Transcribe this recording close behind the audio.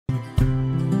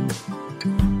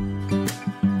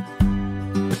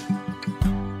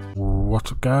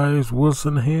guys?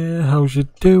 Wilson here. How's you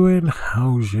doing?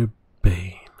 How's you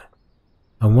been?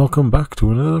 And welcome back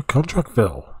to another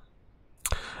ContractVille.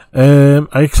 I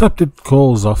accepted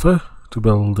Cole's offer to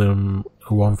build him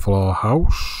a one-floor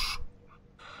house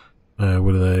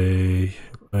with a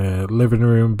living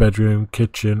room, bedroom,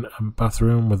 kitchen and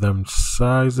bathroom with them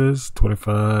sizes,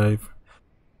 25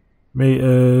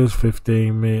 meters,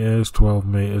 15 meters, 12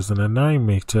 meters and a 9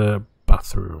 meter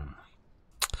bathroom.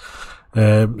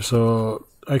 So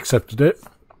I accepted it.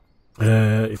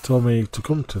 He told me to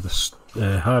come to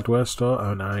the hardware store,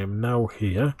 and I am now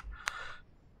here.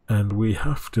 And we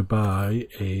have to buy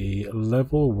a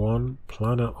level 1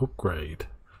 planner upgrade.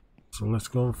 So let's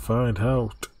go and find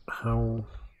out how.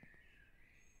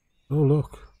 Oh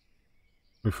look,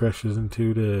 refreshes in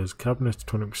 2 days. Cabinets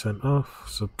 20% off.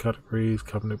 Subcategories: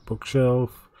 cabinet,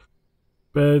 bookshelf,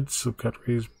 beds.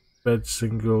 Subcategories: bed,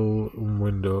 single, and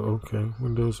window. Okay,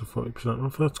 windows are 40%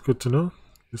 off. That's good to know.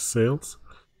 It's sales.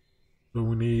 So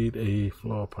we need a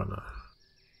floor planner.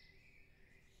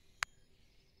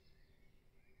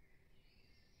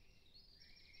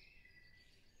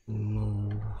 Low.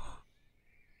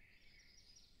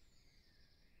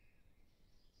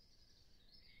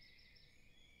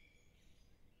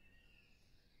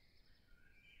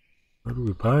 Where do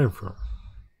we buy them from?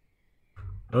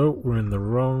 Oh, we're in the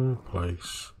wrong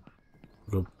place.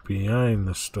 Go behind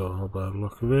the store by the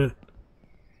look of it.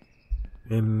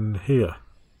 In here.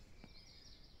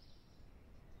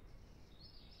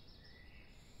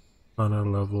 Planner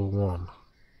level 1.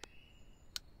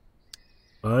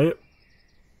 Buy it.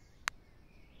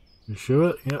 You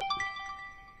sure? Yep.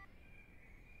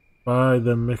 Buy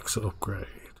the mix upgrade.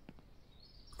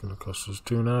 It's gonna cost us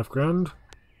 $2.5 grand.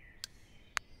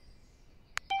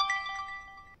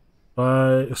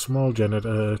 Buy a small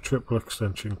generator, triple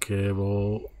extension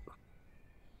cable.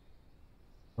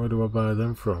 Where do I buy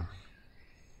them from?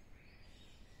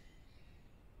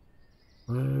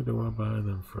 Where do I buy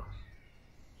them from?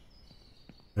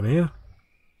 In here?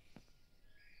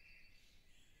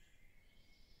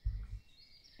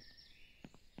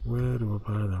 Where do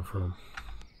I buy them from?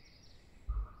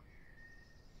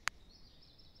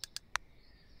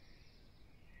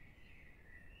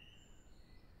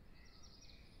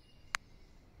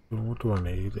 So what do I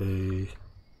need? A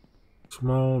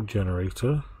small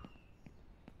generator.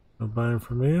 I'll buy them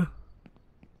from here.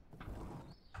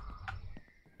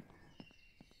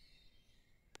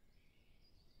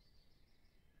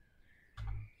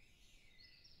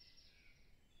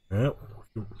 Yep,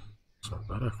 it's not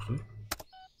bad actually.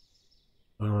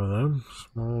 Buy one of them.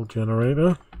 Small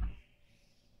generator.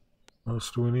 What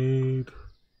else do we need?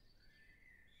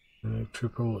 A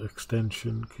triple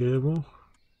extension cable.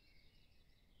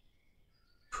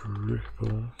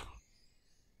 Triple.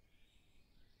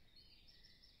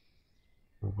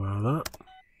 We'll buy that.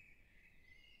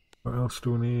 What else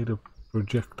do we need? A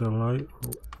projector light.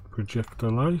 Oh,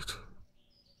 projector light.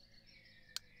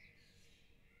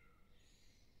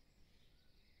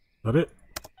 That it?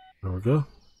 There we go.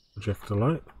 Projector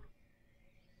light.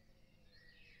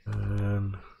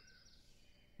 And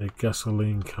a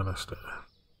gasoline canister.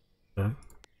 Okay.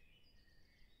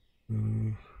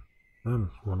 And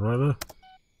one right there.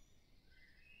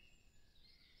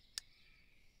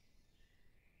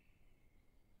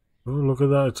 Oh, look at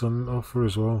that, it's on offer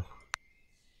as well.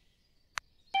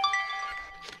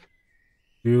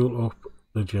 Fuel up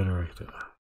the generator.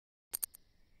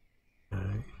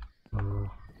 Okay, so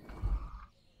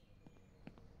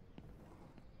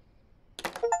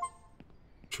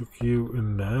chuck you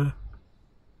in there.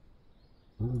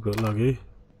 Ooh, a bit laggy.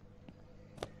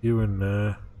 You in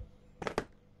there.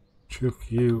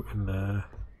 Chuck you in there.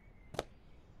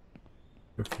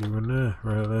 Chuck you in there.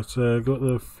 Right, let's go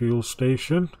to the fuel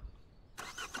station.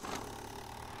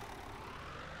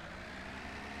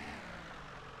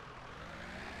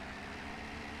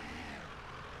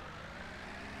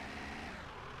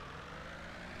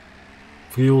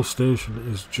 Fuel station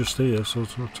is just here, so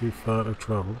it's not too far to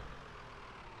travel.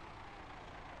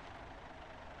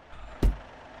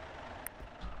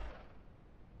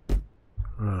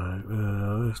 Right,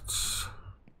 let's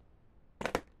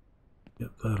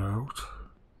get that out.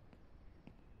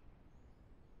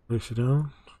 Place it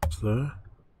down. It's there.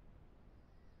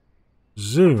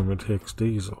 Zoom, it takes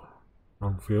diesel.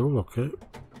 Wrong fuel, okay.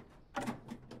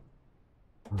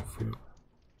 Wrong fuel.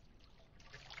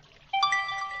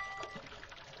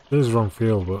 There's wrong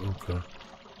fuel, but okay.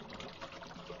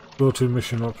 Go to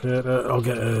mission up here. I'll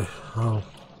get a. Oh.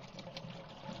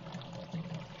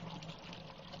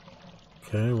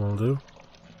 Okay, will do.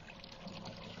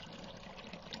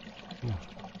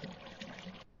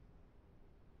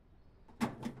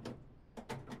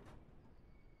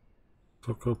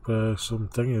 Took up some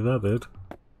thingy that did.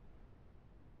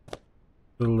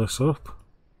 Fill this up.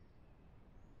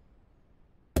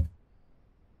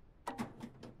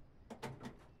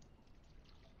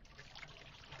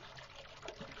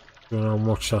 Don't know how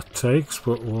much that takes,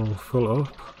 but we'll fill it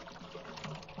up.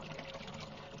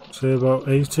 Say about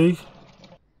 80.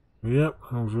 Yep,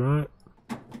 I was right.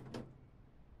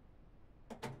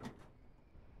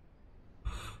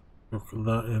 Look at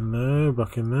that in there,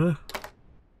 back in there.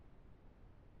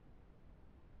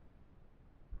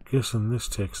 Guessing this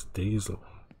takes diesel.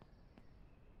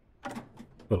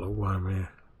 Got a worm here.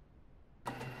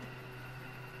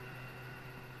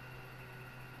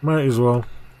 Might as well.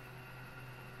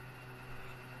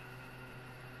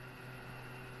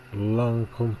 Long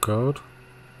pump code.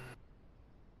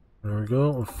 There we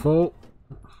go, we're full.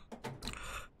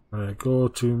 Right, go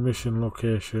to mission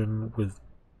location with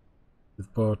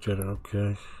board jet,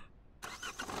 okay.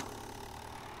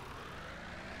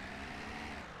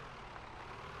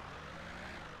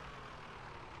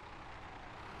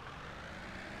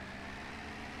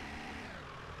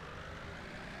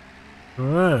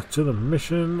 Alright, to the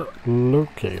mission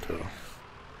locator.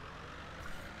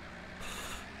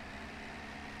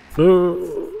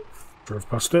 So, drove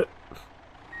past it.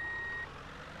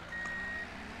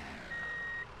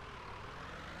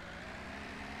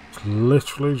 It's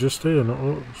literally just here,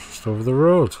 not just over the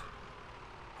road.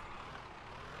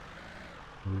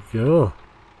 There we go.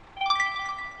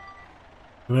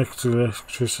 Connect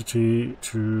electricity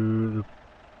to the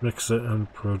mixer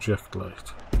and project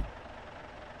light.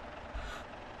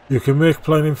 You can make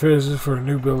planning phases for a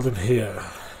new building here.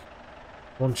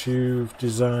 Once you've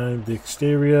designed the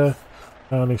exterior,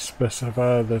 only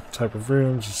specify the type of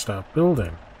rooms and start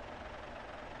building.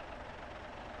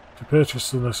 To purchase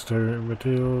the necessary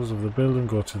materials of the building,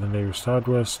 go to the nearest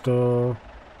hardware store.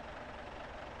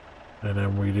 And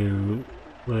then we do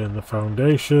laying the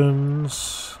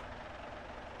foundations.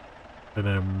 And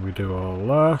then we do all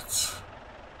that.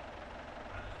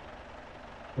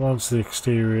 Once the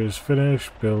exterior is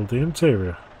finished, build the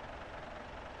interior.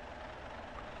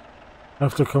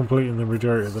 After completing the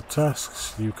majority of the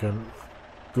tasks, you can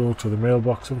go to the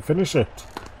mailbox and finish it.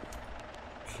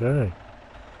 Okay.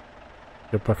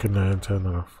 Get back in there and turn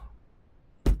that off.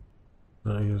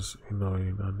 That is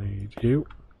annoying. I need you.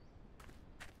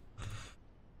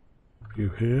 You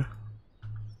here.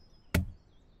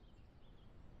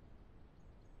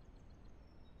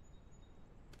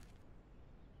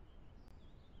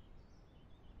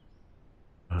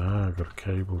 Ah, I got a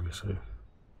cable, you see.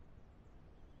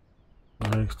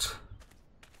 Right.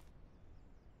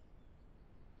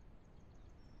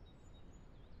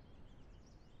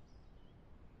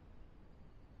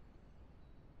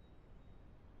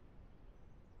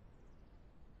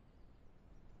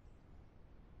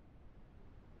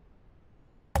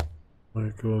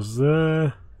 It goes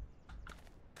there.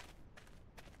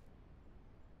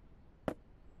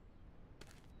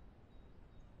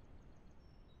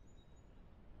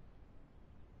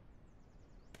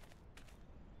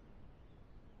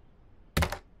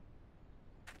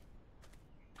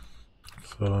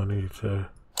 So I need to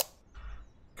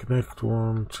connect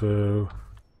one to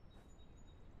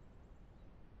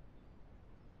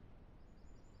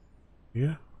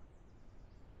yeah.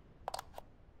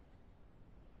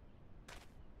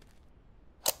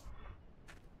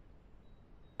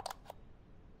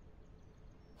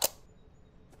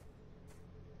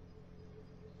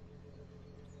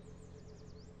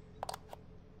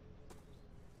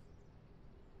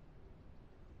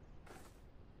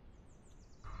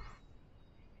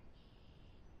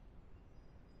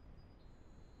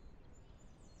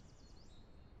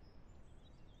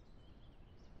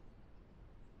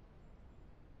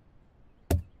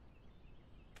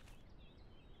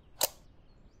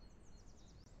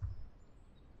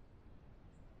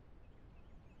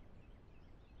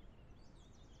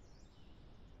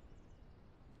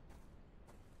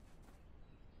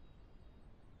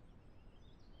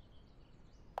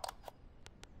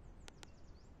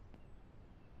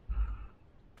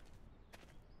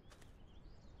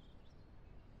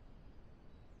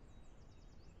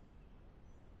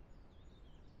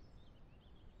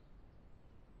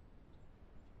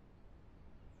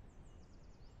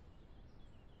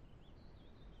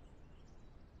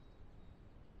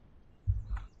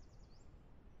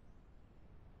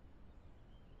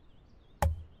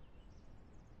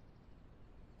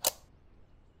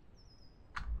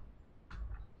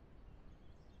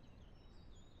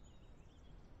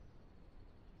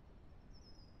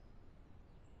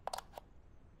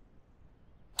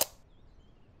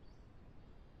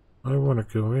 I want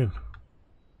to go in.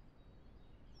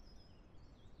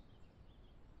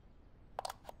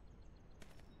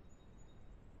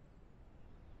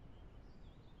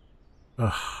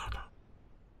 Ah.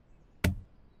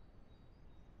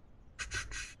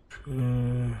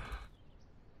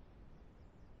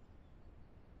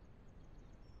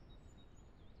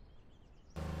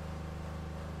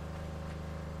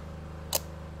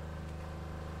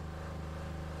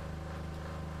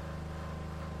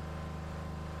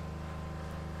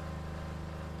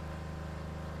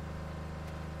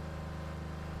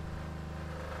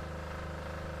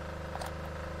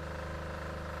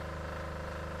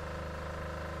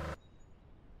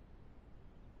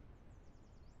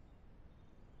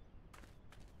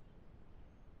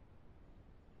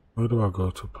 Where do I go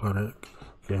to planet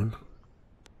again?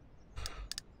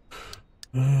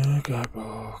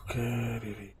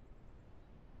 Okay.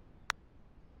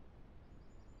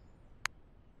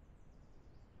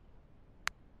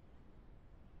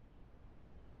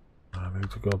 I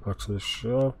need to go back to the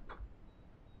shop.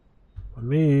 I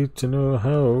need to know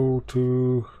how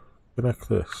to connect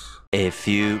this. A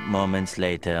few moments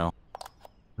later.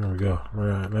 There we go.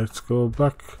 Right, let's go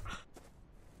back.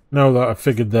 Now that I've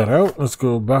figured that out, let's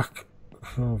go back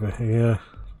over here.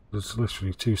 It's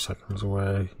literally 2 seconds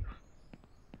away.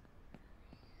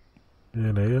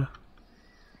 In here.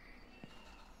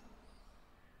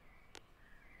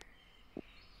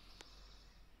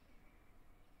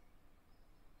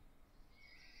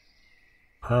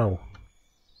 How?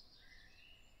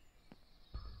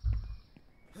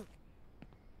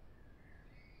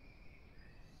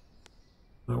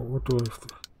 Now, what do I have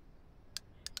to...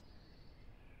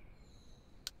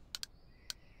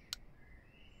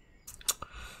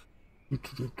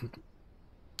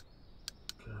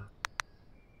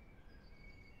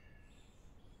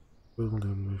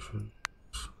 Building mission.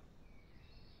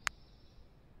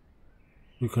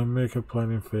 You can make a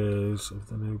planning phase of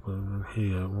the new building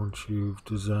here. Once you've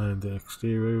designed the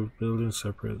exterior of the building,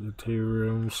 separate the interior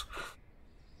rooms,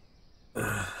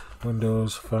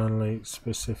 windows, fan lights,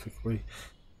 specifically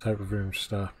type of room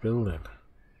start building.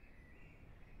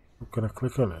 I'm gonna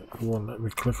click on it. It won't let me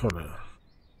click on it.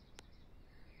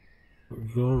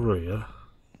 Go over here.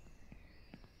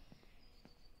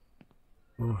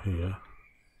 Go here.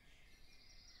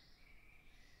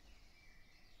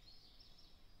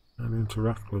 And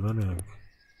interact with anything.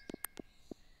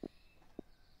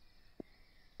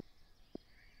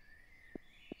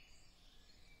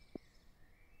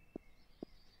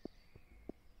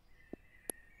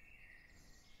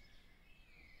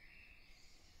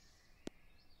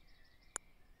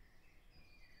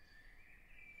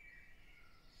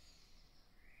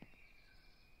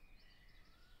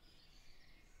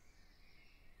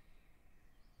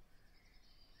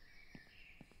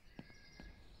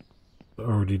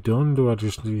 Already done. Do I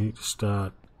just need to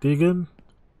start digging?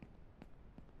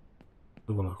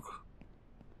 Have a look.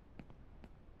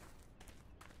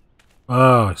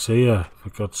 Ah, I see ya. For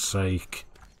God's sake.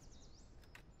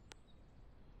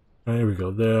 There we go.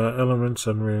 There are elements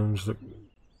and rooms that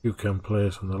you can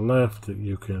place on the left that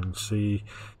you can see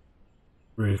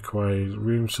required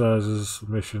room sizes,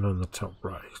 mission on the top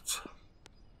right.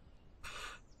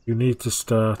 You need to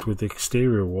start with the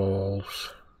exterior walls.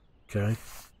 Okay.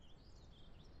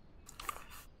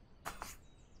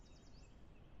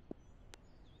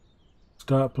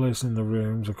 Start placing the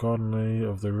rooms accordingly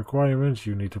of the requirements.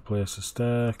 You need to place a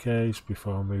staircase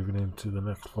before moving into the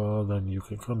next floor. Then you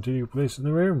can continue placing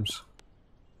the rooms.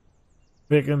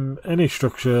 Making any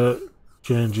structure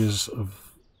changes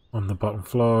on the bottom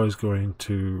floor is going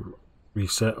to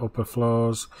reset upper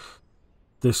floors.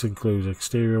 This includes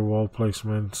exterior wall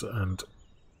placements and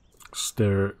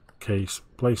staircase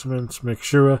placements. Make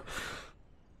sure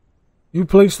you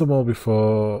place them all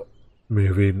before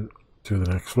moving to the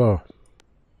next floor.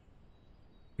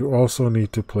 You also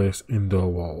need to place indoor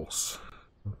walls.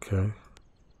 Okay.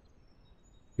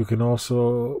 You can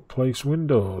also place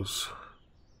windows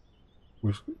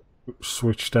with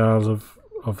switch styles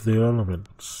of the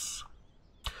elements.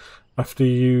 After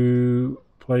you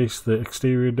place the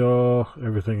exterior door,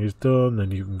 everything is done, then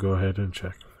you can go ahead and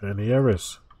check for any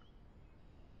errors.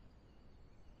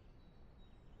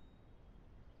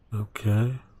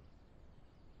 Okay.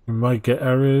 You might get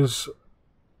errors.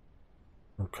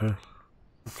 Okay.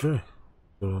 Okay.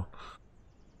 So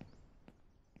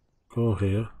go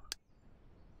here.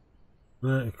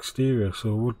 That exterior,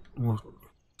 so what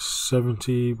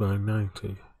 70 by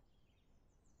 90.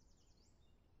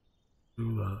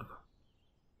 Do that.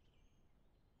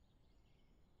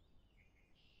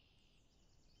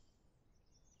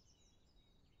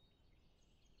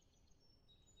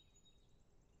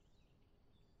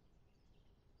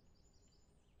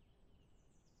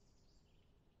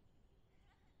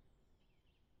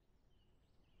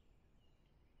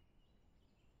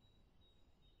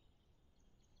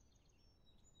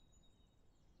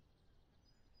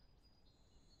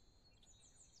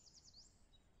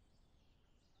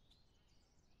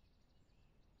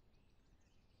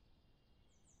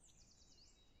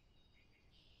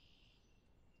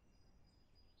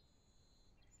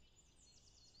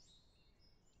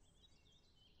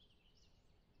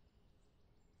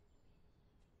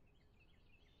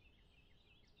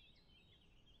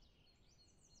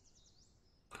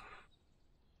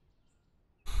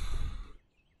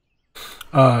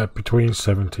 Between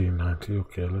 1790.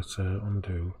 Okay, let's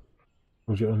undo.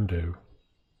 What do you undo?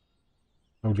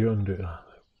 How do you undo it?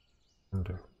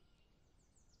 Undo.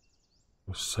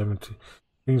 70.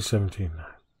 Between 1790.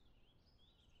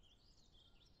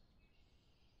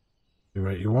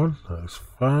 281. That's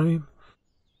fine.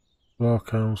 Floor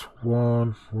counts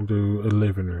 1. We'll do a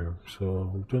living room.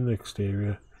 So we've done the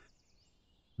exterior.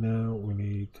 Now we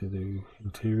need to do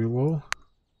interior wall.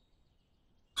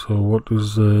 So what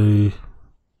does the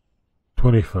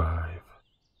 25?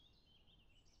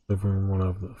 Everyone will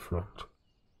have that front.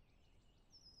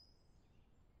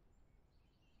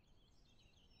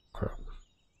 Crap.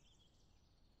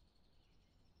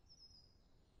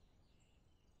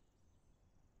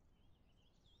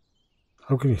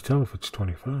 How can you tell if it's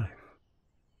 25?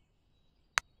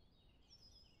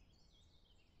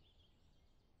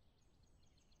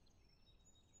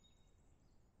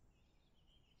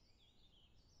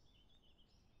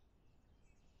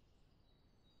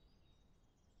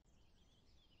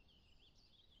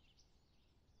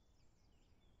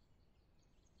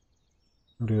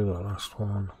 Do that last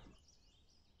one.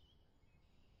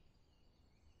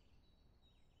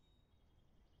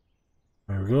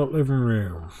 There we go, living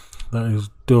room. That is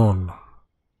done.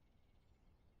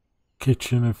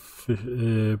 Kitchen of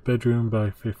bedroom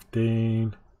by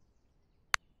 15.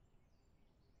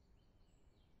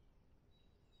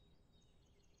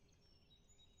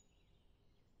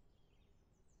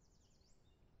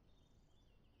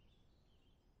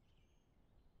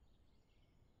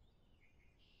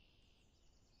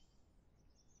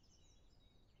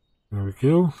 There we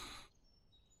go.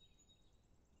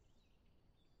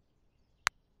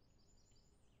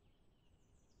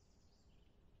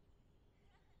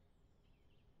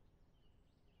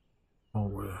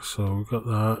 Oh, so we've got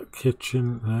that.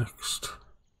 Kitchen next.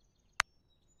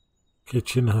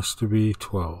 Kitchen has to be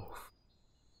 12.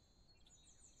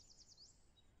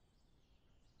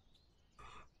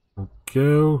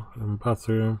 Go. And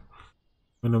bathroom.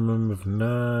 Minimum of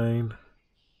 9.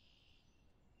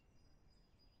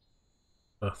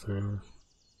 Bathroom.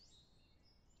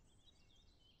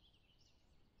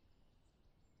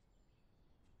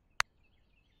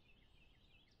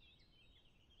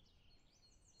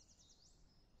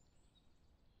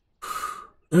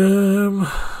 Um.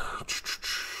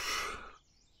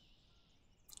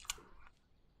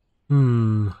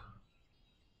 No,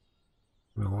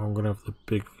 I'm gonna have the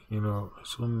big,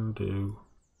 let's undo.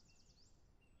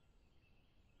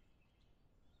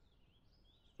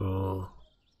 So,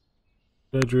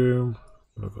 bedroom.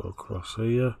 I'm gonna go across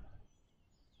here.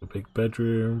 The big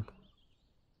bedroom.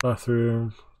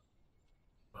 Bathroom.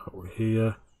 Over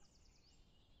here.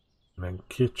 And then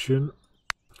kitchen.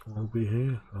 Will be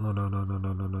here. Oh,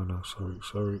 no.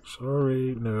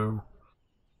 Sorry. No.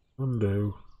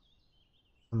 Undo.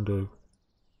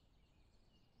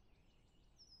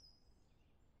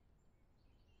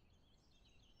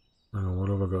 Oh, what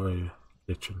have I got here?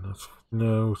 Kitchen.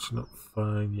 No, it's not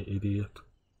fine, you idiot.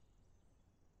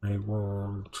 I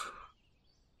want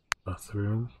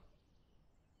bathroom.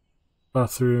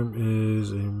 Bathroom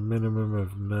is a minimum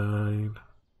of 9.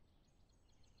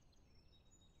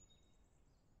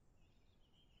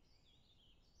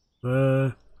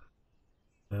 There.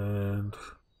 And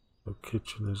the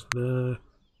kitchen is there.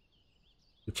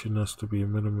 Kitchen has to be a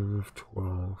minimum of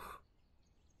 12.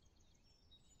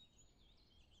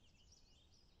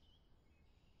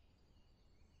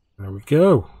 There we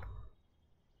go.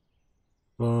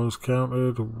 Floors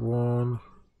counted 1.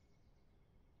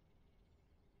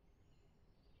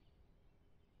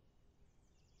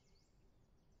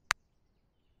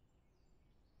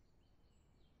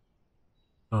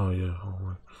 Oh yeah,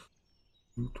 alright.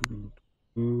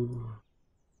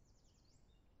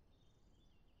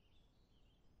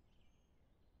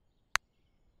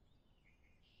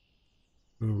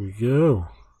 There we go.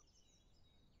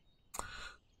 I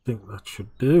think that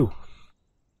should do.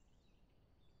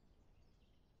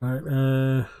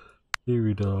 Right, here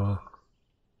we go.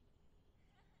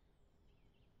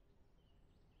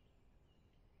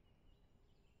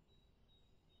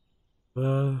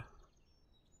 There.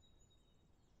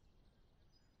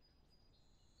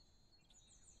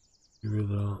 Here we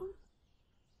go.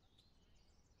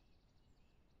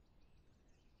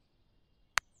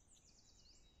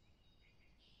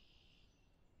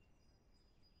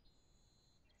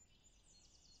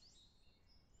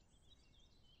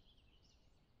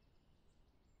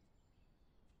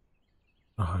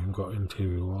 Oh, I haven't got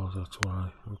interior walls, that's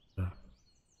why. Okay.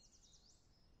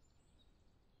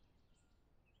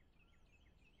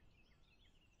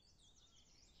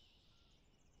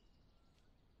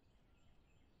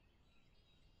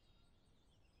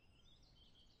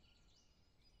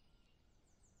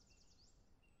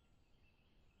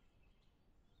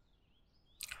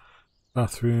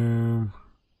 Bathroom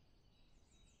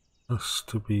has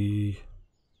to be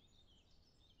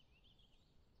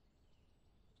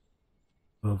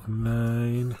of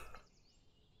 9.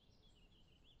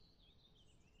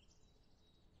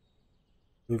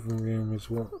 Living room is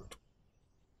what?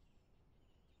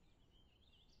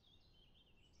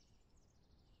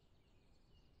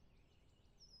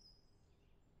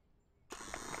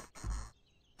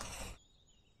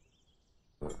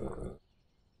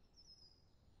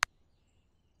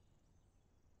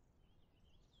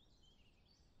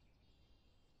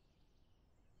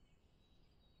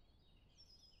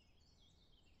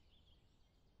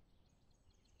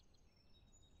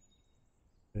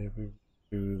 Maybe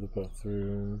do the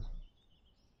bathroom.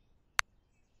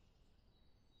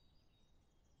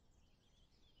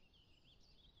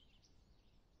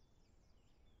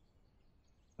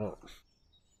 Oh.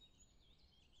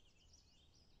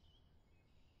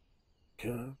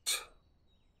 Can't.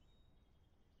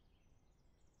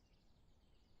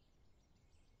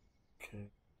 Okay.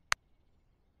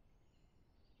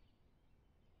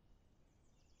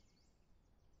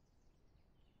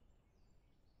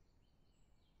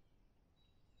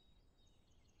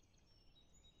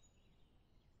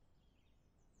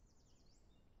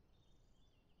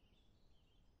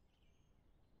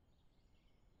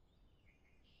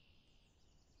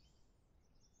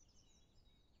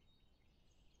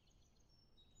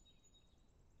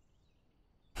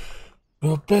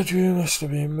 Well, bedroom has to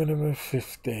be a minimum of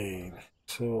 15.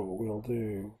 So we'll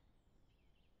do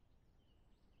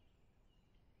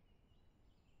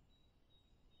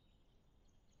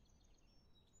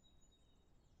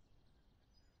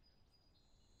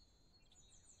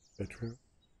bedroom.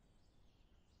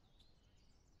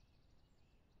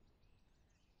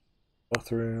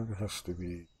 Bathroom has to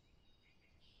be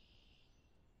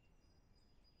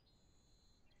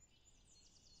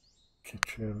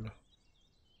kitchen.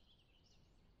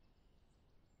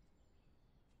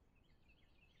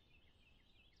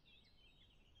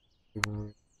 Living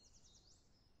room.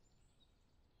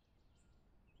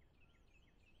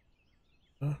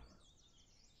 Has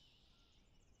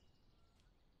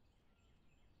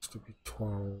to be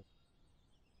 12.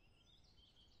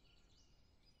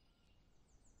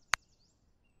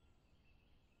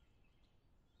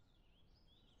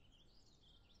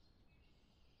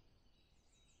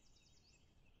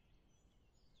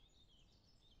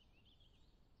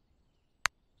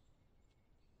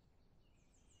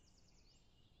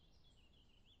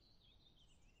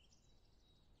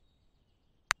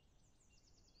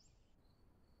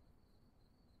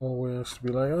 Hallway has to be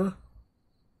later. I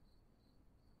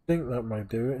think that might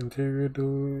do it. Interior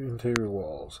door, interior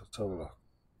walls. Let's have a look.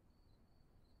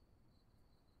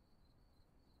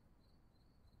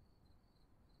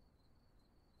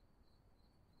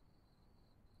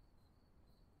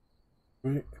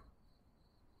 Wait.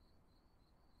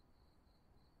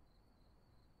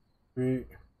 Wait.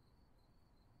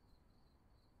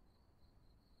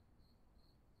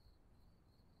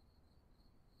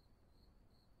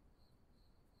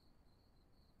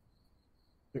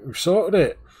 We've sorted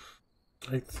it.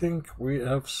 I think we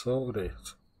have sorted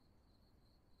it.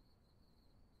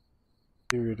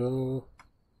 Interior door.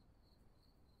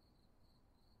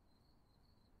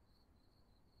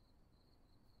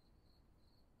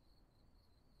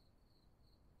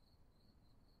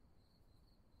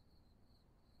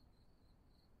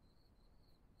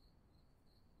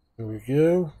 Here we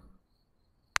go.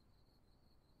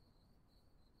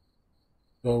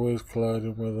 Doorways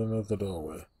colliding with another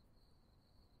doorway.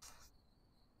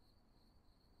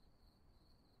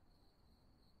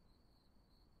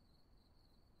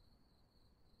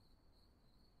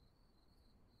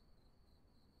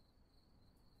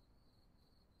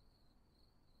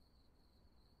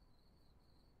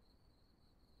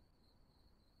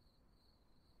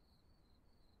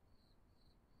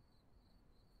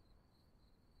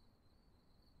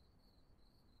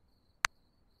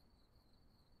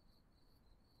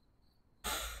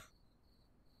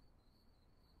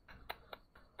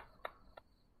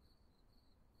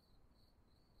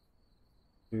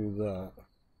 Do that.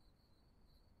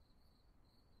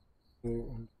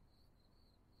 Do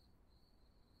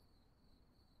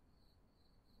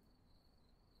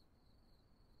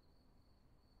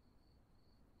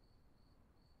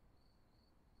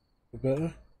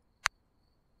better.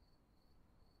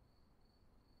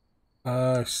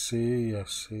 I see.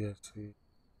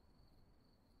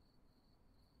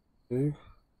 Do.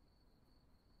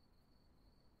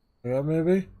 Yeah,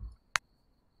 maybe.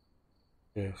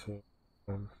 Yeah, so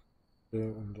do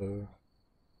and do.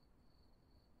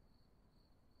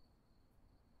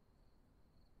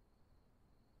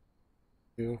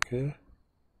 You okay?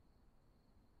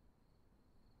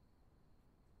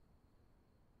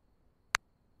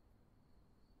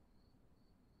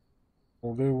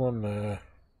 We'll do one there.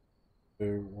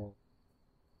 Do one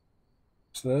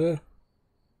there.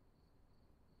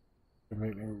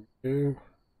 Make a review.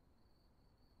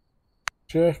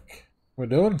 Check. We're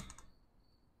done.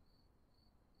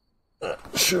 That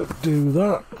should do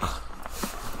that.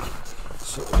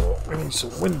 So we need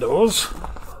some windows,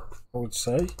 I would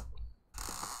say.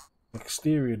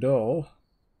 Exterior door.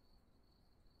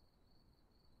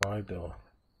 Wide door.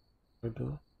 Wide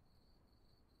door.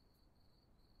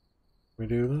 Can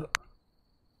we do that?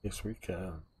 Yes, we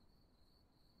can.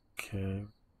 Okay.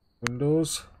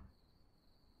 Windows.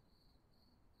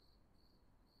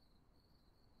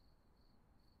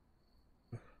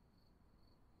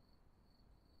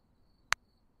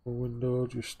 A window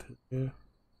just here.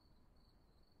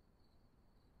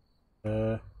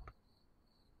 Another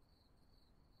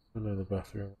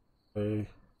bathroom. Okay.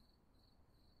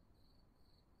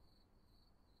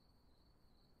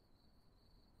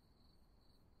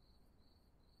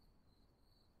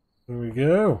 There we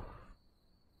go.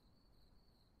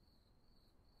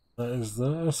 That is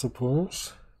that, I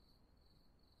suppose.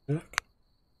 Check.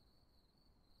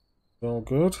 All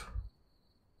good.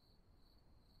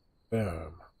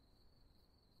 Bam.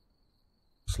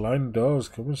 Sliding doors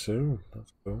coming soon.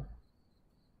 That's cool.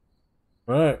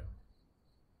 Right.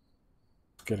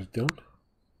 Let's get it done.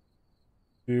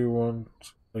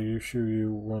 Are you sure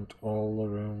you want all the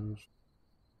rooms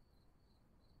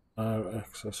are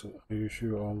accessible? Are you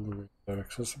sure all the rooms are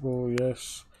accessible?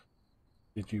 Yes.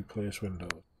 Did you place windows?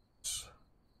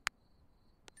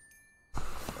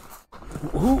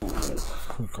 Ooh,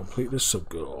 we complete this sub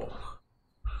goal.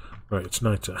 Right, it's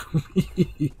night time.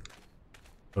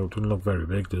 Oh, it doesn't look very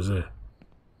big, does it?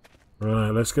 Right,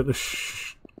 let's get the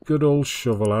good old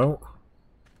shovel out.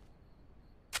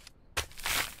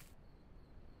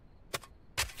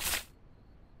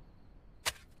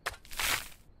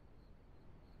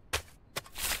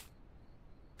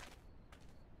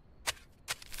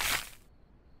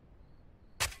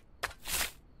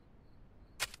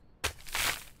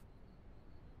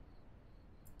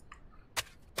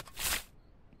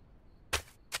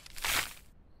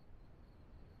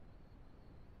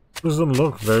 Doesn't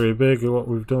look very big at what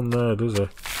we've done there, does it?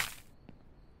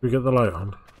 We get the light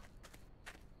on.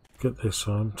 Get this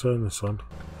on, turn this on.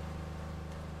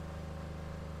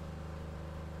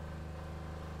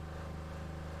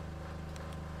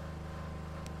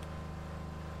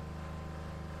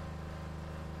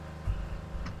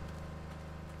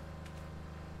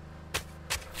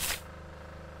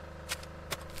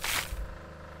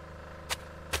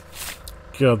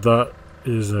 God, that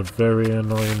is a very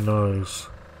annoying noise.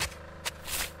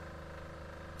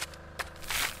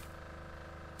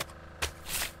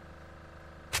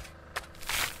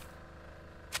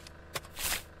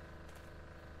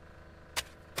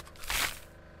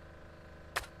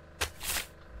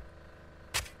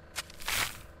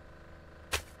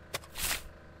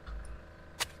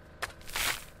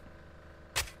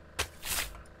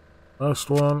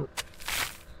 Last one.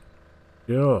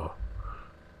 Yeah.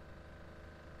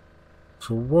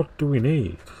 So what do we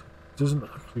need? It doesn't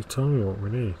actually tell me what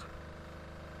we need.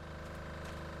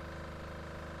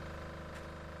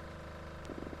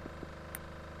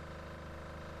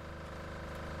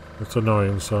 It's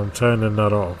annoying, so I'm turning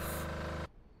that off.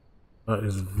 That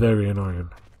is very annoying.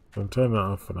 So I'm turning that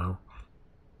off for now.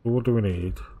 So what do we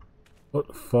need? Put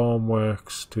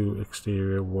formworks to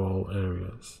exterior wall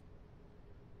areas.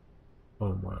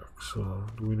 Formwork. So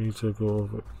do we need to go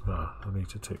over? Nah, I need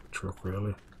to take the truck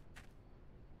really.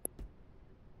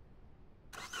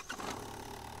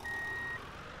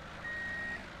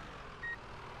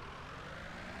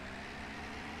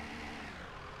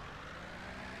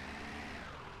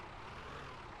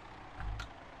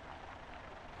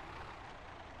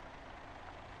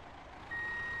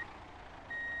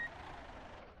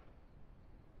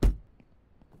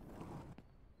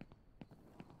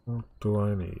 What do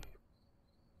I need?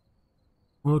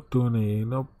 What do I need?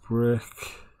 No brick.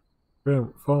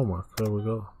 Formwork, there we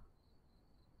go.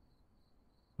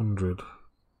 100.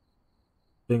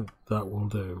 Think that will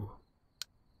do.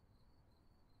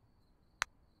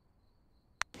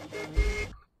 I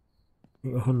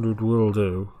think 100 will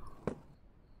do.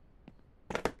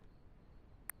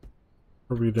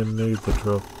 Probably didn't need the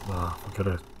truck. Ah,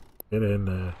 forget it. Get in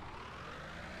there.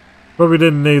 Probably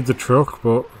didn't need the truck,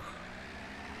 but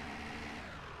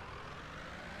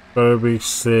better be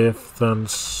safe than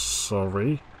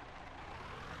sorry.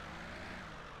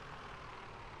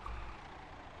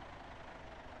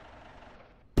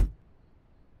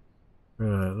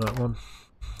 Right, that one.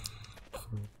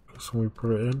 So we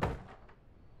put it in.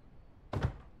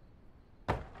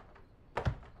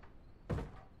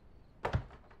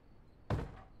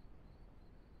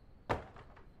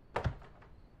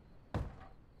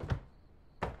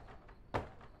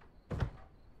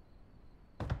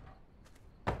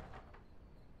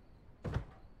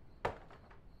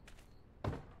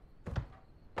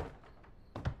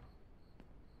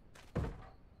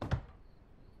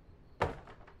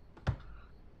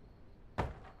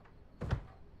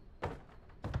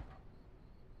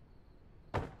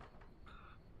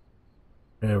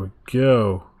 There we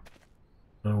go.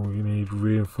 Now we need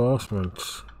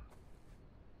reinforcements.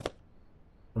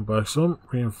 And buy some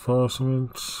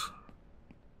reinforcements.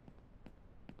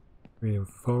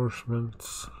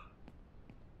 Reinforcements.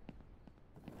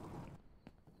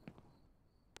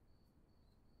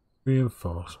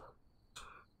 Reinforcements.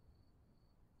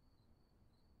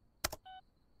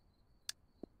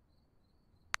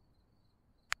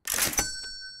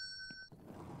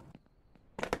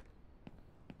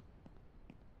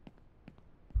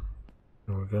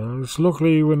 There we go.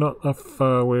 Luckily we're not that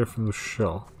far away from the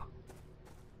shop.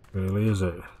 Really, is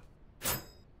it?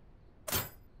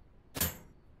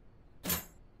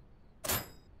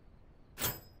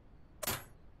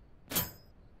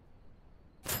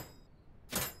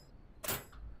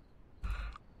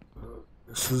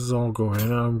 This is all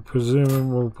going. I'm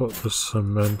presuming we'll put the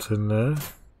cement in there.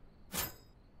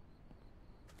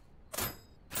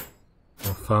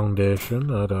 Or foundation,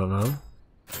 I don't know.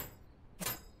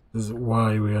 This is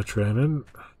why we are training.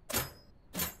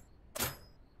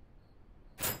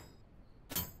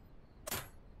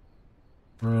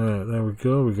 Right, there we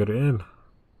go, we got it in.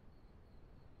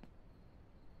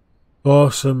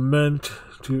 Or cement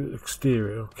to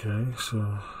exterior, okay,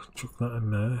 so chuck that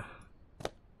in there.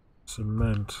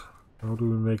 Cement. How do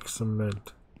we make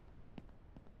cement?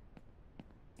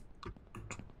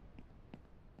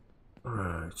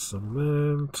 Right,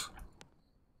 cement.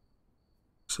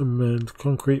 Cement,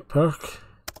 concrete pack.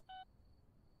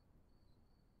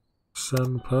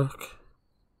 Sand pack.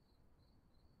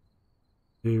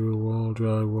 Exterior wall,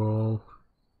 drywall.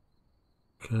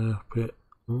 Carpet.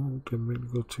 Oh, didn't mean to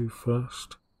go too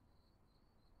fast.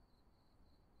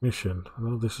 Mission.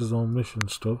 Well, this is all mission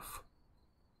stuff.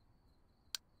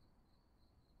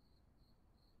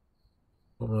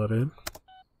 Put that in.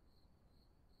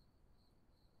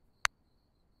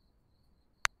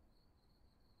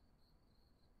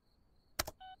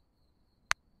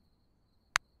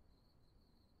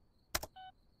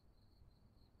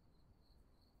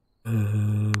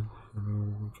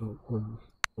 We got one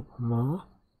more.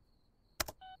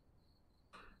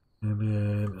 And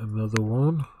then another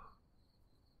one.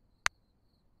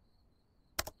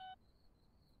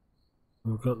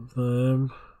 We've got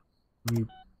them. New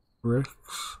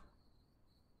bricks.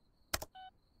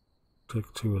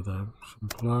 Take 2 of them. Some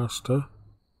plaster.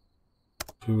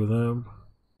 2 of them.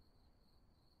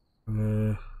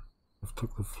 I've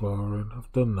took the flooring.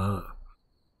 I've done that.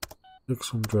 Take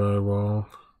some drywall.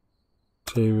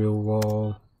 Material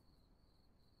wall.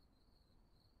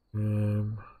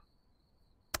 Some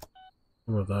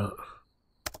of that.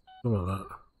 Some of that.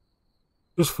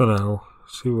 Just for now.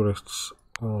 See what it's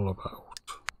all about.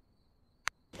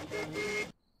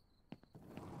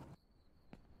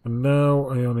 And now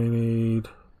I only need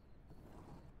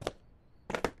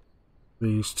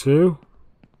these 2.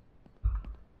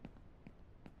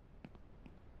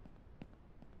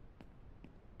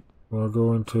 We'll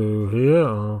go into here,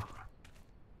 or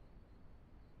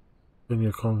turn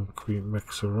your concrete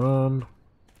mixer on.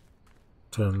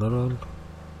 Turn that on.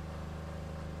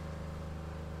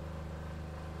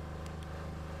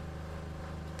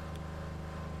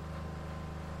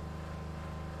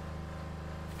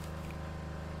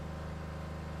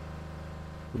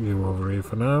 Put you over here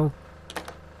for now.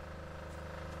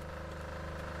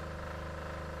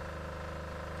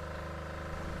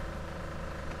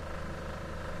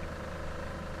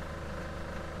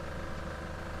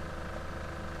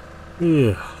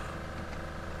 Yeah.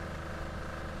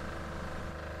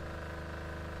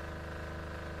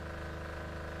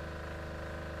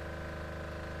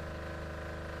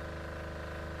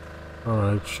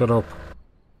 Alright, shut up.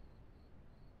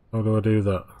 How do I do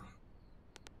that?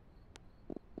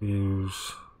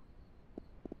 Use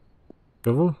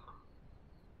shovel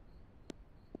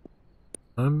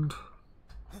and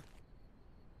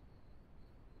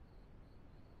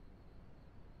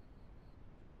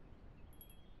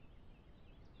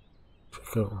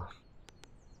check out.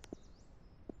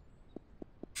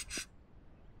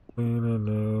 Cleaner,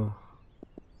 no.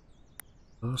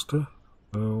 Master,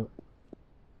 no.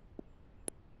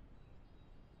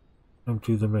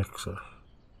 Empty the mixer.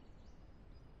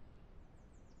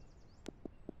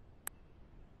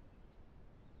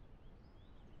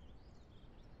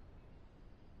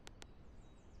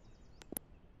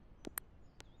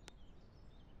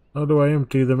 How do I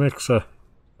empty the mixer?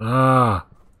 Ah!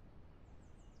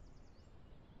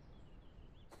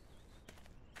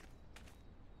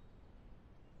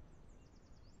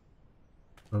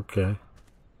 Okay.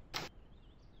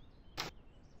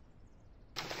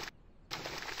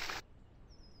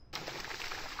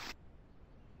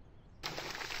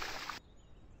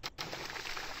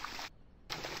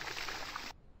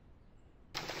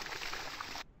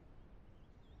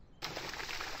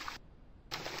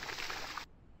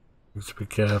 Need to be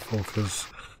careful because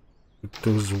it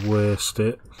does waste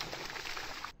it.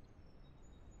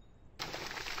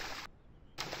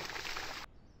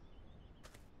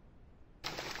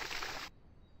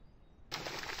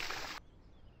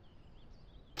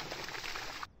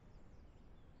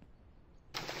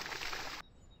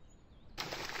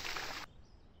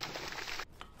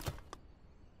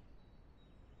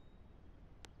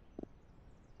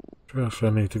 Perhaps I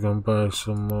need to go and buy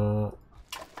some more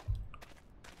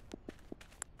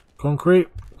concrete.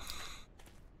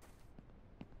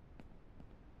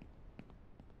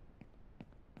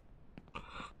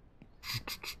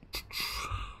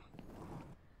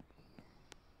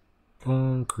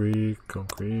 Concrete.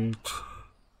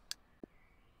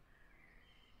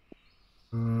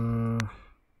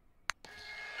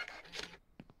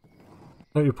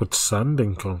 Thought you put sand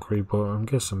in concrete, but I'm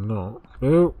guessing not.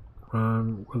 Oh,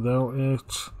 without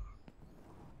it.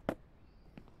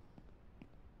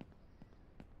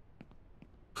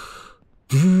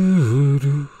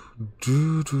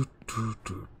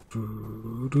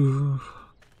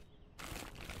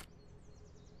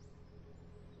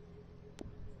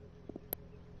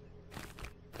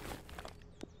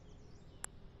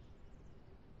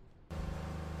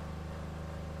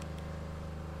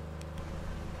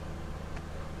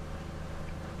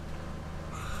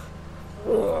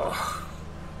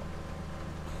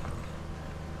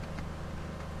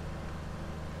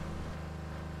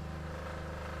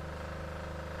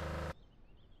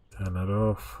 Turn that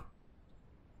off.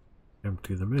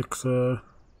 Empty the mixer.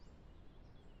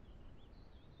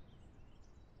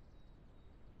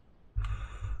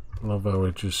 Love how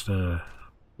it just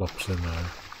plops in there.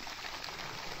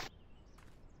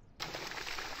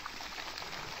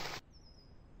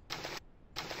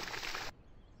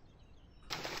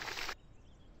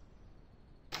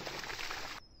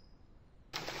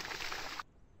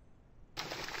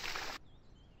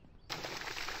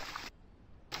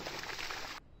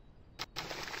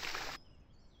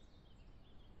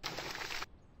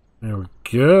 There we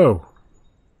go.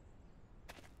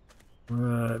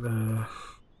 Right,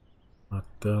 that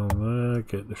down there.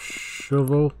 Get the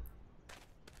shovel.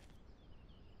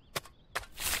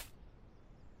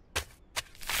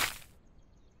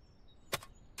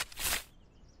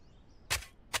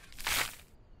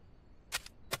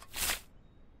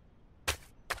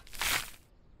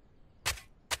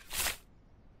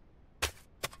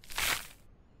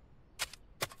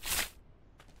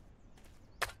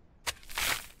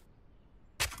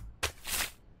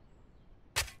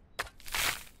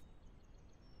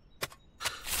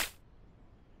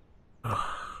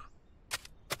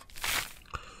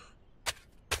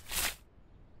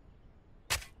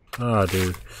 Ah,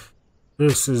 dude,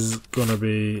 this is gonna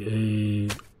be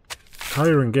a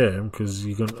tiring game because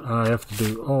I have to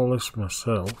do all this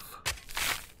myself.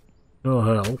 No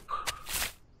help.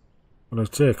 Gonna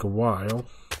take a while.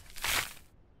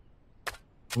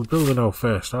 We're building our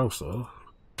first house though,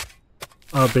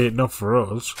 albeit not for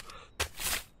us,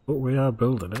 but we are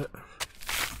building it.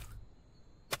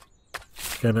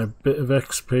 Getting a bit of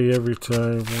XP every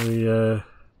time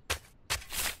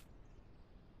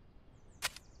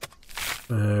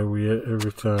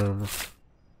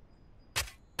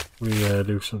we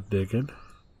do some digging.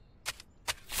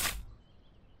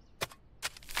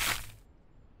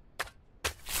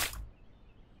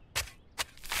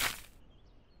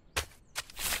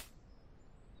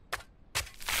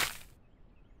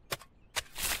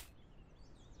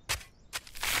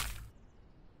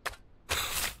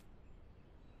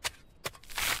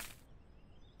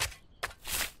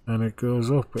 And it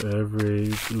goes up every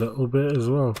little bit as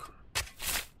well.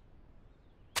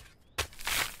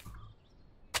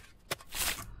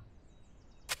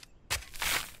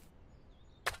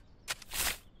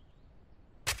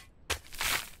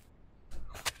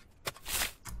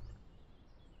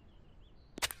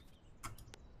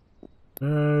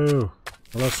 No,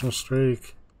 I lost my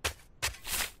streak.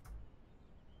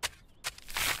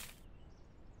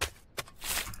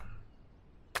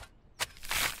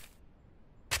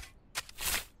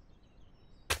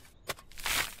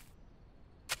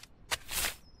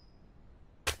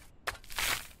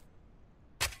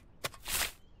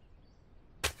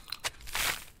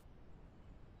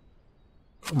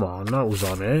 Come on, that was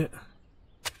on it.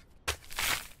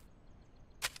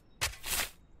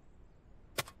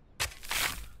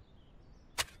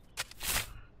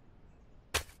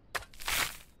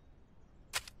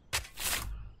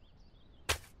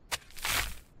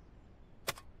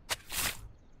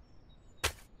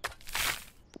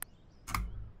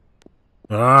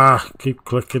 Ah, keep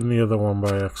clicking the other one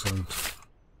by accident.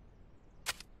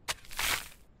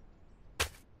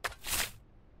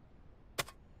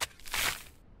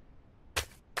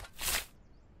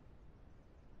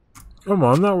 Come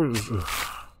on, that was... Ugh.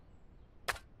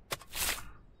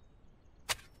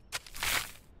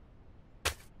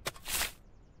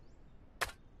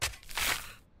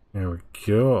 There we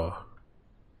go.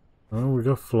 Oh, we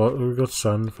got floor. We got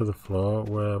sand for the floor.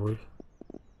 Where are we?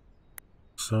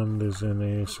 Sand is in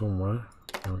here somewhere.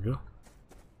 There we go.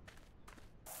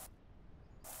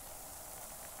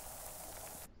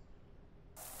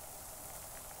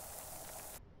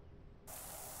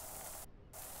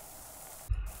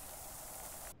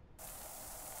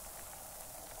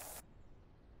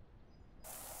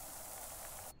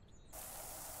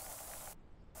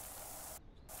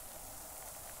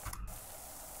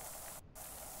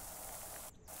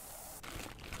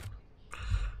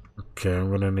 Okay,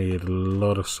 I'm gonna need a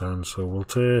lot of sand, so we'll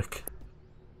take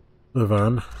the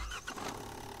van.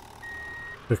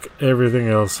 Pick everything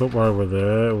else up while we're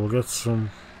there. We'll get some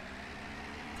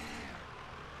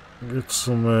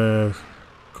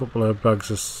couple of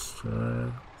bags of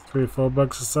 3 or 4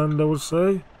 bags of sand, I would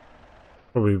say.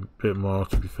 Probably a bit more,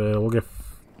 to be fair. We'll get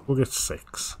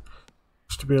 6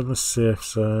 just to be on the safe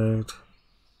side.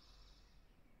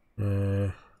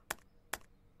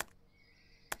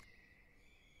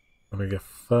 I'm gonna get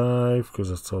 5 because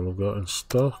that's all I've got in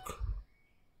stock.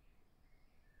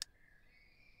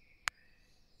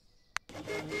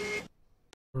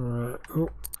 Alright, oh,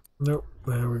 nope,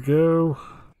 there we go.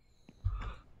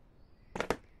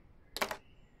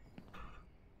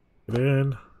 Get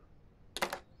in.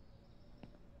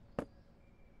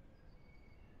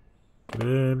 Get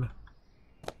in.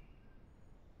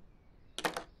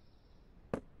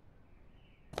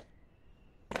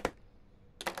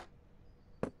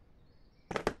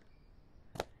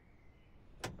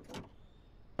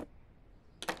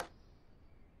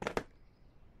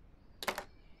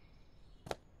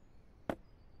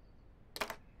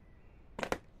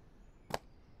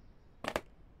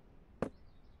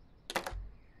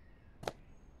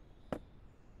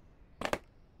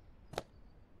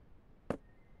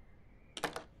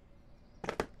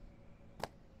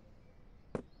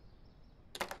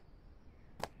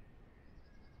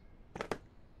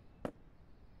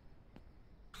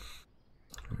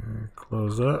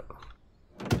 Close that.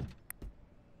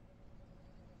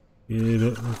 Get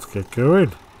it. Let's get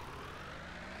going.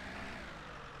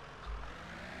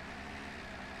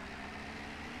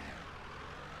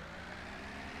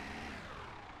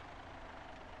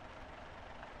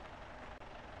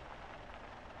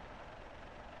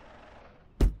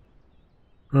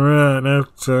 Alright, now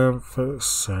time for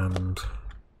sand.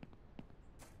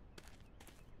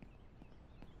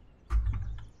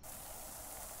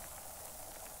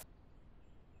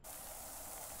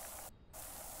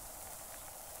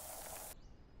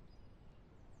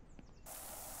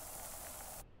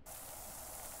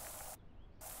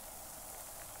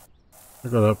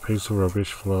 Look at that piece of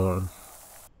rubbish floating.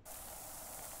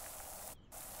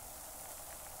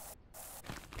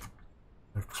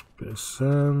 Next bit of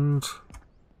sand.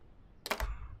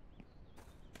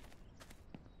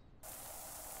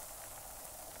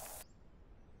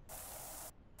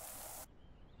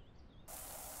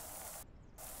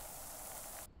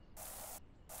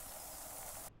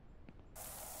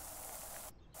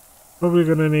 Probably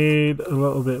gonna need a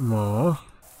little bit more.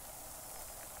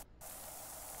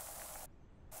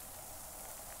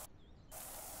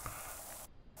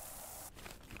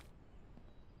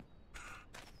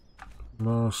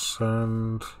 More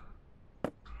sand.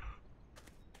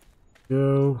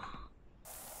 Go.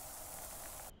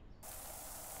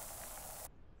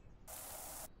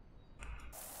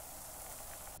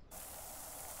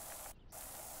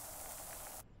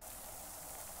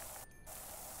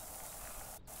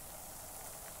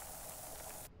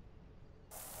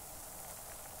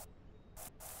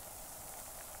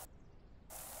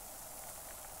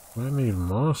 I need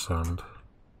more sand.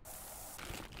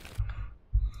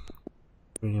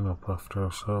 Clean up after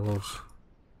ourselves.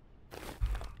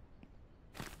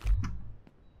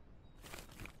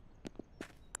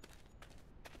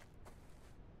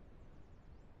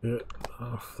 Get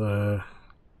off there.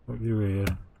 Put you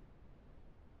here.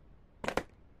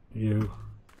 You.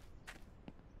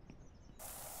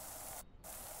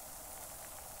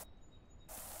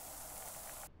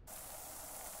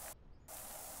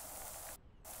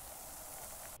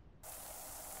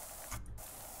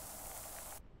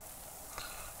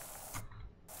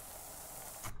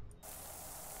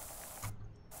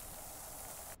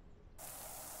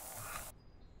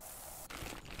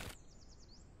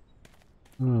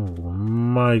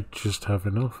 Might just have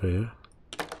enough here.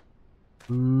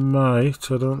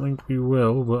 Might. I don't think we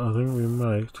will, but I think we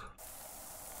might.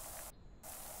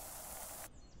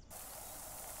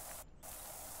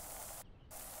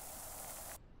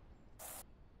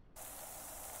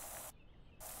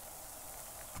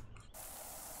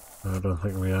 I don't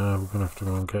think we are. We're gonna have to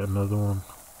go and get another one.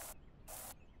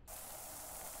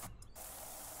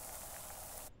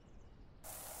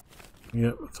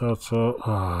 Yep, I thought so.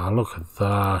 Ah, oh, look at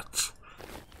that.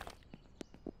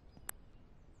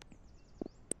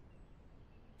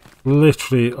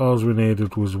 Literally, all we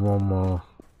needed was one more.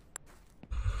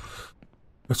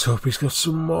 Let's hope he's got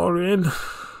some more in.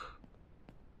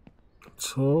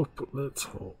 Let's hope, let's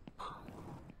hope.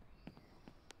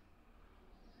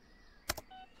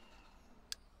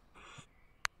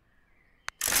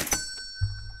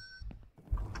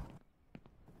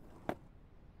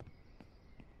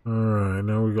 Alright,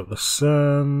 now we got the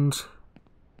sand.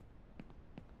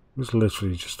 It's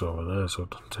literally just over there, so it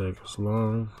doesn't take us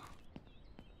long.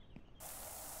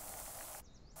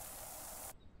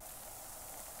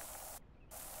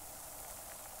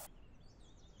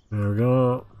 There we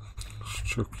go. Let's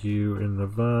chuck you in the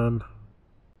van.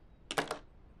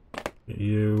 Get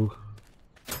you.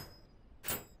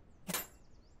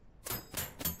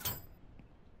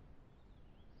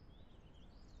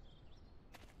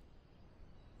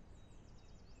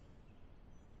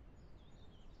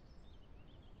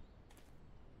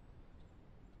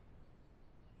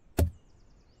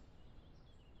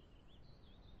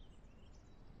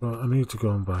 Well, I need to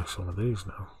go and buy some of these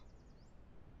now.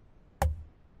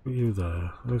 Put you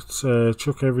there. Let's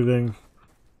chuck everything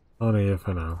on here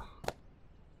for now.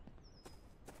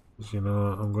 Because you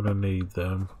know I'm gonna need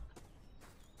them.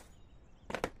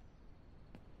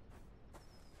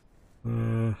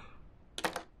 No,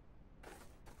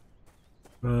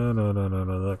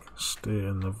 that can stay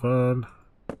in the van.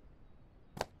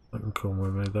 That can come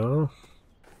with me though.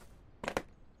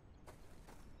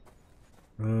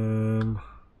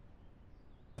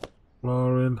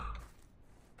 Flooring.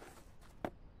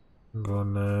 Go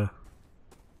on there.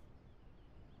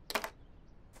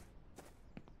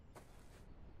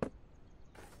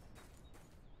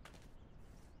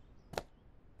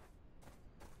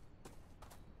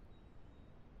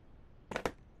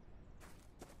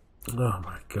 Oh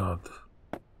my god.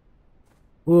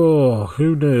 Whoa,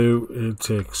 who knew it'd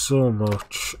take so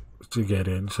much to get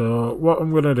in? So what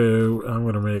I'm gonna do, I'm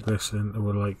gonna make this into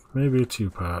like maybe a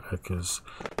two-parter because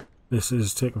this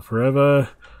is taking forever.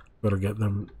 Gotta get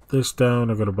this down.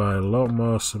 I've got to buy a lot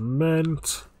more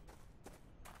cement.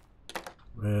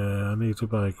 I need to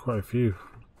buy quite a few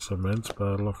cement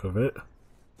by the look of it.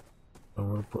 I'm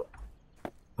gonna put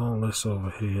all this over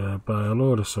here, buy a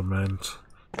load of cement.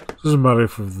 Doesn't matter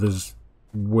if there's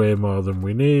way more than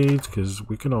we need, because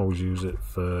we can always use it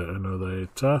for another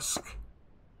task.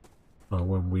 Or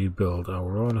when we build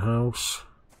our own house.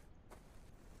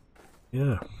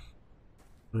 Yeah.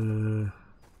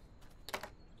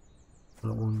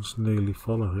 That one's nearly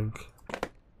full, I think.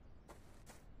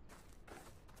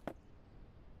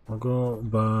 I'll go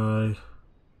buy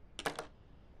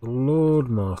a load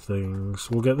more things.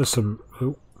 We'll get the cement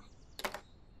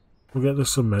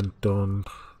done,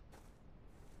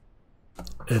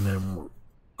 and then we'll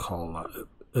call that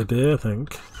a day, I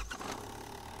think.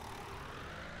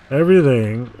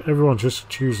 Everyone's just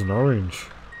choosing orange.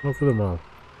 Look at them all.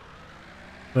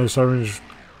 Nice orange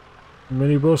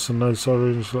minibus and nice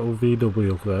orange little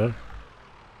VW up there.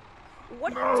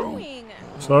 What are you doing?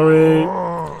 Sorry.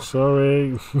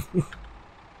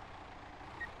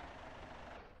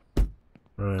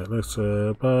 Right, let's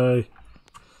buy.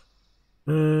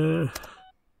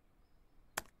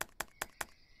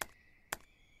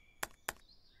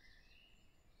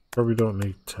 Probably don't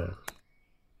need 10.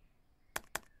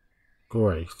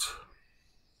 Great.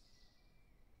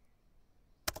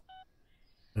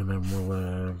 And then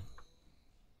we'll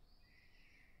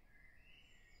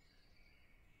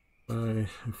buy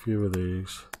a few of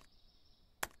these.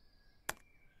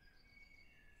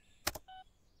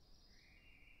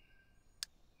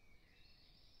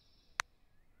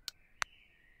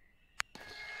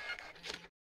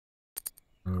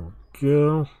 There we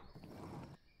go.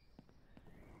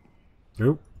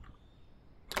 Nope.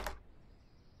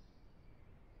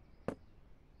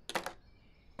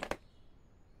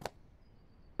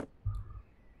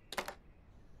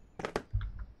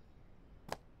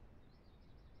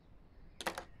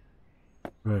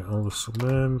 Right, all the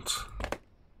cement.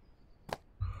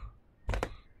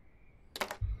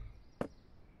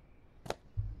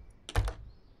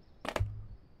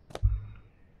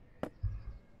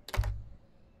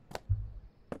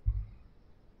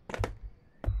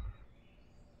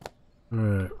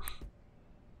 Right.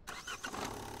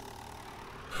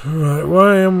 Right, while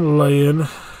I am laying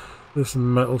this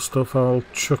metal stuff, I'll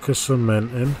chuck a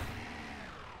cement in.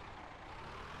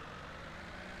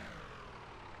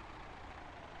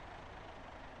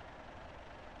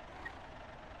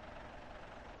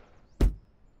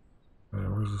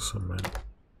 cement.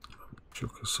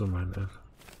 Chuck a cement in.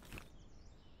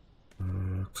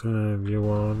 Turn you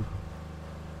on.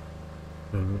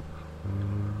 And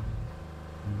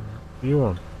you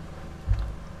on.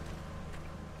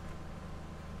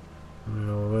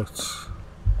 Now let's.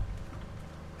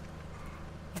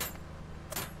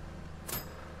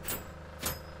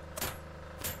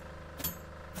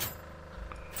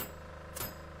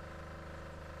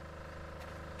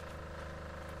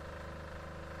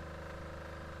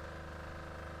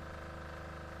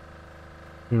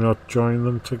 You not join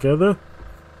them together?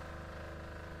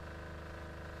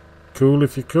 Cool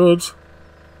if you could.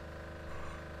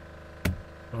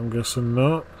 I'm guessing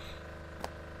not.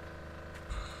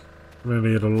 We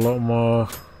need a lot more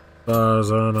bars,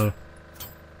 aren't I?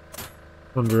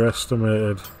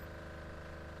 Underestimated.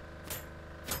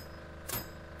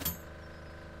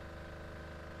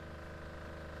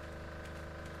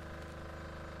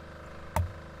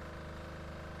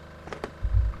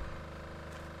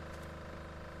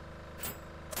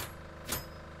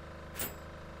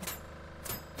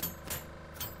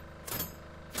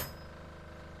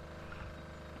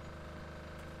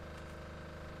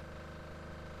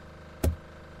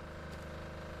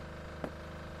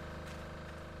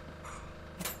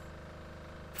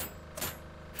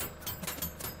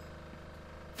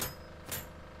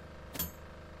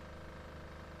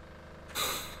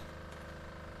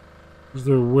 Is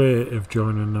there a way of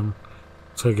joining them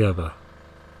together?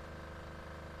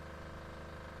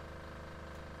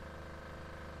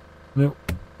 Nope.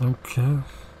 Okay.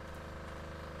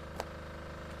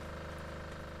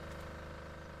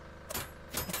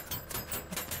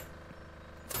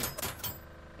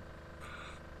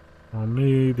 I'll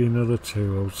need another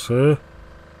two, I would say.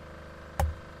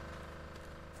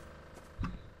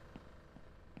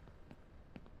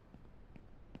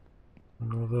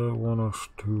 Another one or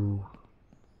two.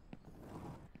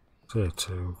 Say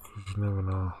two, because you never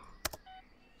know.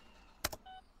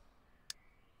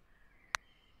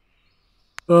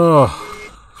 Oh,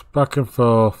 it's back and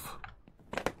forth.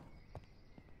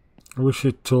 I wish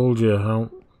it told you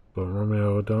how. Don't run me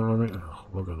over, don't run me. Oh,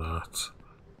 look at that.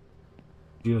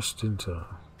 Just in time.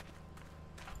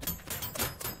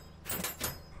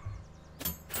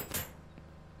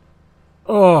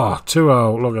 Oh, 2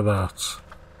 out, look at that.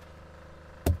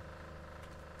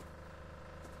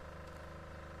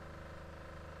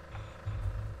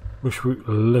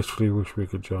 Literally wish we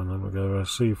could join them together.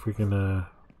 Let's see if we can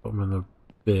put them in the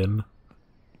bin.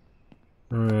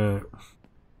 Right.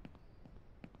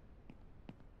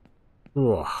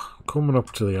 Oh, coming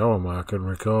up to the hour mark and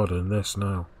recording this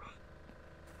now.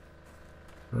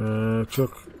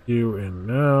 Chuck you in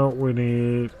now. We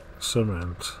need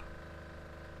cement.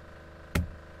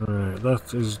 Alright,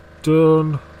 that is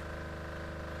done.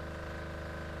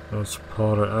 Let's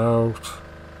pour it out.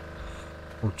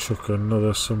 We'll chuck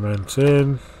another cement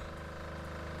in.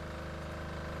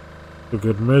 A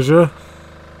good measure.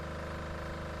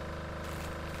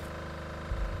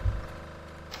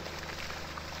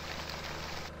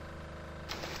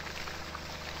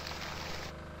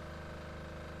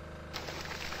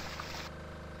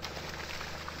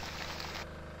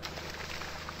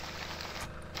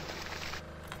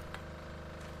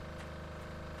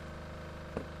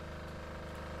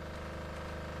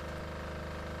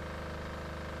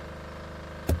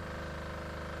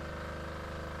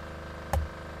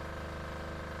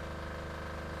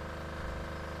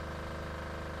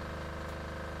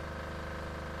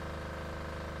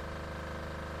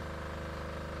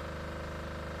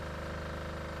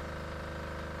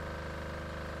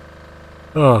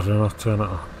 Oh, do not turn it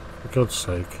on. For God's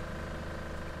sake.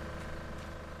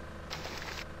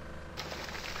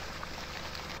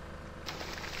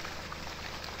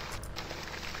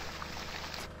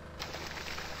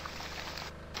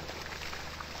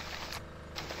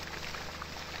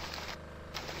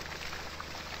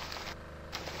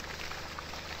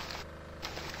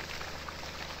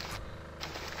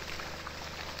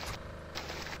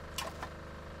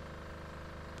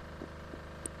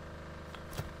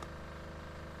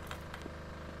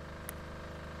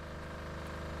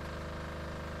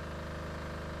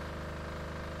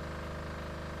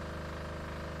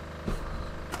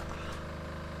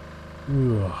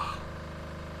 Ugh.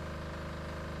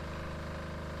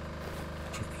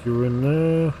 Chuck you in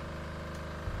there.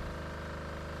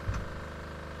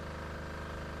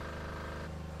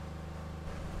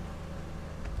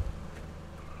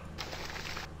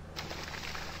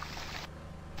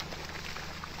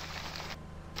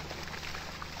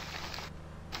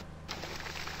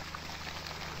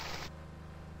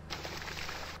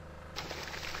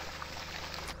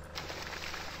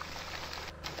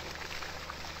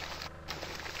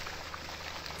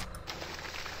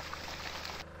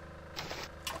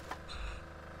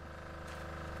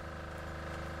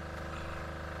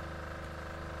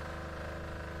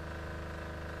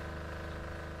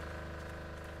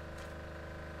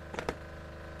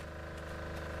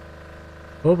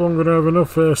 Hope I'm going to have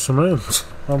enough cement.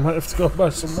 I might have to go buy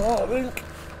some more, I think.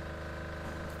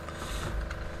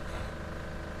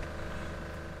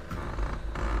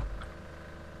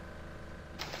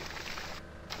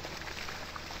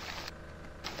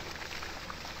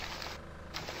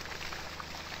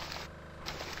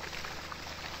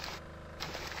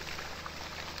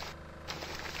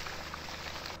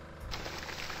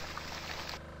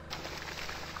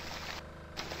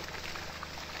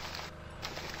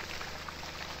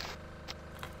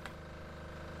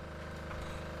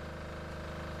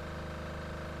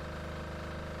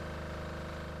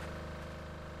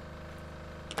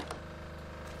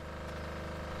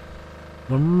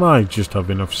 I might just have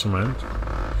enough cement.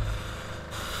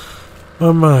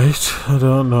 I might. I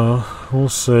don't know. We'll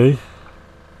see.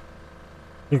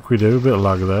 I think we do. A bit of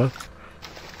lag there.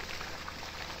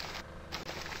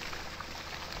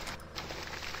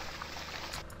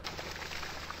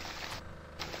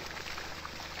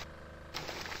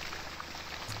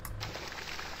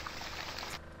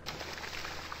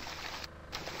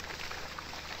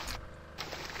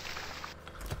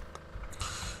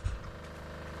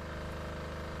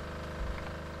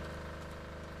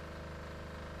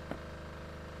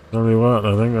 Tell you what,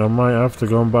 I think I might have to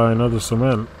go and buy another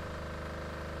cement.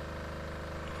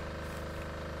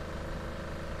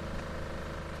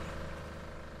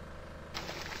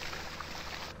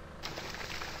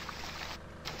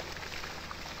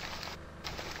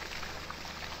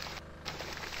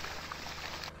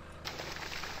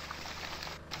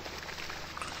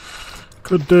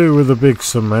 Could do with a big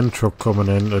cement truck coming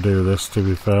in to do this, to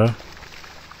be fair.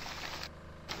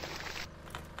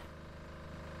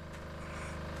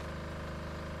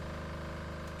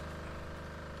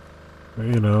 But,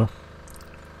 you know,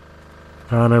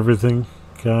 can't have everything.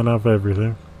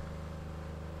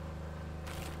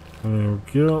 There we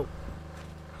go.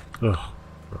 Ugh.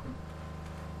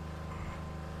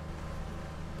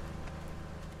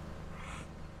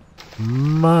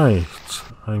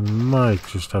 I might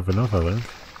just have enough, I think.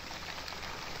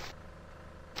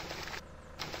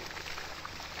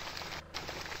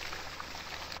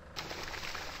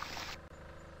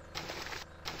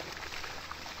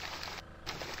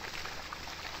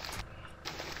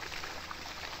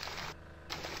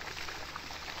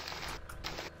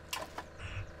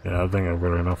 Yeah, I think I've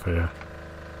got enough here.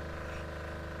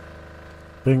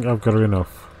 I think I've got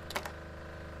enough.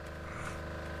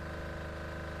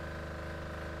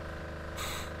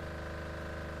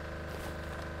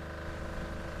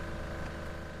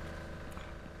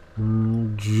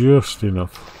 Just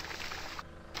enough.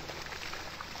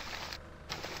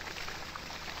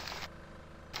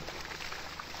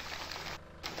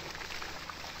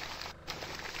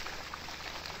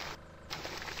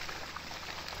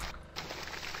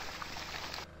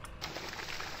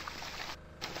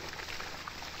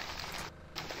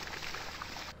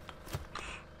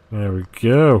 There we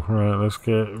go. Right, let's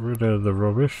get rid of the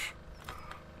rubbish.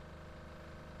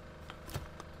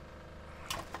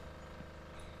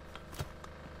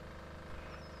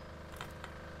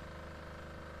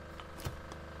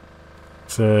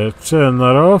 So turn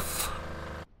that off.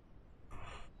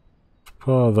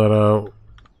 Pour that out.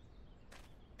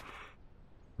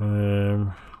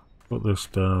 Put this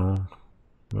down.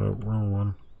 No, wrong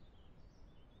one.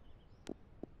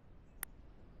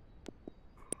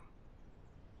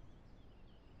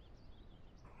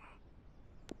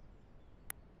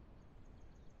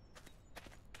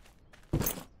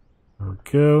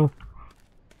 Go.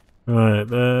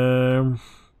 Right,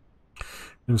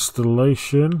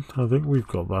 installation. I think we've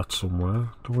got that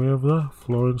somewhere. Do we have that?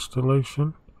 Floor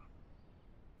installation.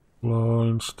 Floor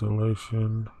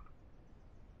installation.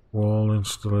 Wall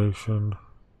installation.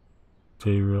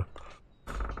 Interior.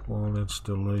 Wall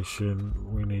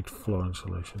installation. We need floor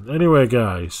installation. Anyway,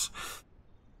 guys.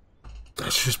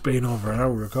 That's just been over an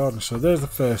hour recording. So there's the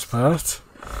first part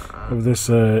of this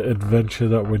adventure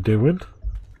that we're doing.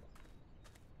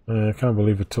 I can't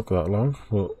believe it took that long,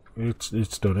 but it's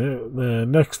done it. The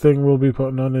next thing we'll be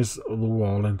putting on is the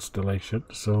wall installation,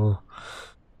 so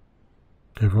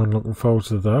everyone looking forward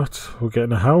to that. We're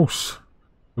getting a house.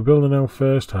 We're building our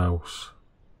first house.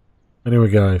 Anyway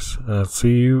guys, I'll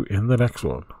see you in the next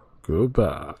one.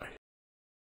 Goodbye.